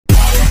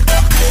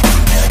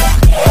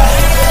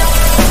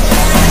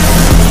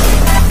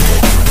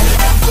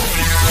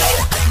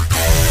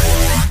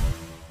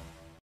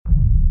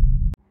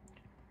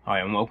Hi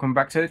and welcome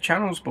back to the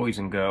channels, boys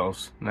and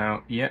girls.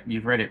 Now, yep,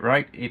 you've read it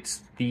right,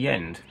 it's the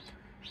end.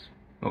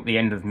 Not the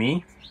end of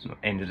me,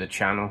 not the end of the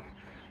channel,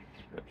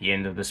 but the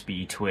end of the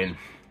Speed Twin.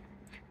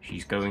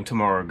 She's going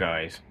tomorrow,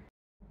 guys.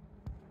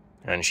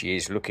 And she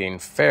is looking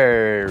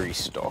very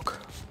stock.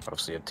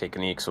 Obviously I've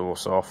taken the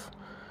exhaust off,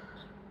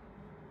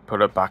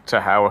 put her back to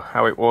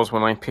how it was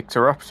when I picked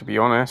her up, to be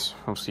honest.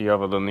 Obviously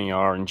other than the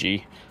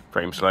R&G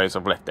frame sliders,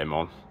 I've left them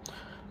on.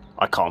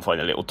 I can't find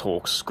a little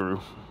Torx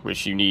screw,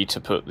 which you need to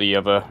put the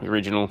other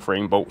original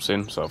frame bolts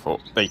in, so I thought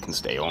they can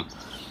stay on.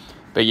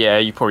 But yeah,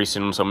 you've probably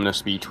seen on some of the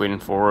Speed Twin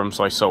forums,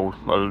 I sold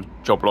a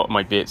job lot of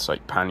my bits,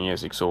 like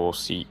panniers,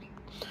 exhaust, seat,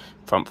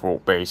 front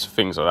fork base,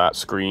 things like that,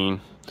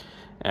 screen.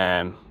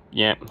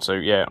 Yeah, so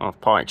yeah,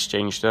 I've part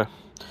exchanged her,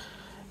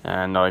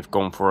 and I've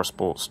gone for a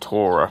sports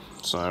tourer.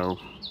 So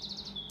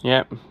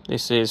yeah,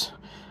 this is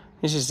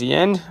the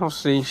end.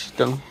 Obviously she's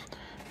done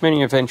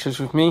many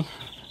adventures with me.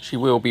 She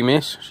will be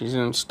missed. She's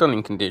in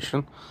stunning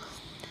condition.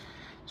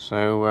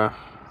 So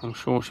I'm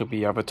sure she'll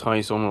be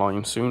advertised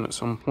online soon at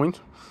some point.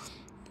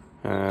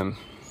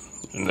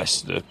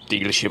 Unless the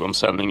dealership I'm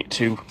selling it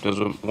to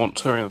doesn't want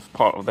her as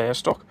part of their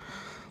stock.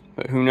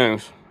 But who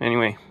knows.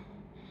 Anyway,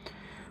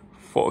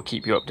 thought I'd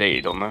keep you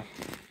updated on that.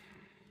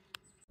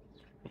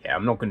 Yeah,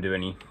 I'm not going to do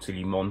any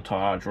silly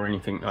montage or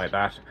anything like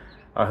that.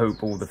 I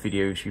hope all the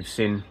videos you've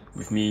seen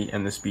with me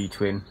and the Speed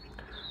Twin,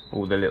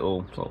 all the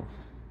little sort of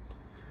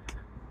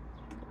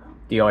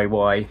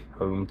DIY,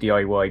 home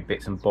DIY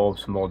bits and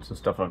bobs, mods and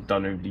stuff I've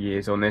done over the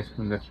years on this,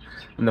 and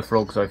the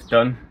vlogs I've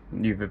done,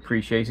 you've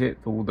appreciated it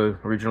for all the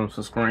original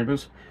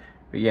subscribers.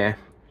 But yeah,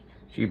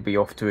 she'll be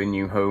off to a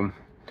new home,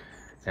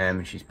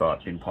 and she's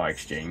been part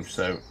exchange.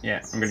 So yeah,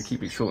 I'm going to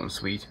keep it short and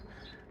sweet.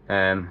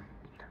 I'm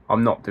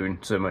not doing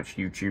so much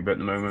YouTube at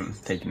the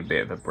moment, taking a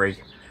bit of a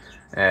break.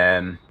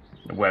 The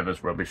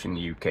weather's rubbish in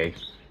the UK,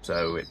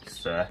 so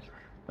it's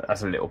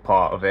that's a little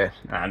part of it,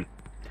 and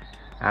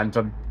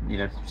I'm, you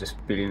know, just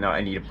feeling that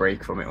I need a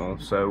break from it all.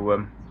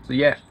 So so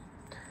yeah,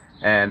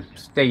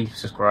 stay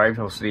subscribed.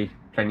 Obviously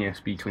plenty of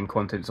Speed Twin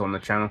contents on the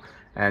channel,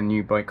 and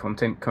new bike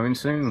content coming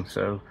soon,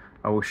 so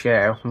I will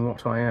share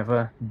what I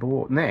have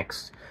bought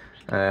next.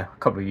 A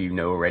couple of you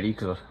know already,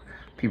 because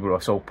people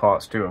I've sold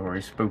parts to I've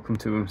already spoken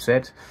to and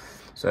said.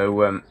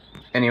 So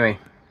anyway,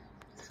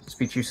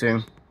 speak to you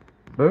soon.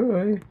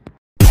 Bye.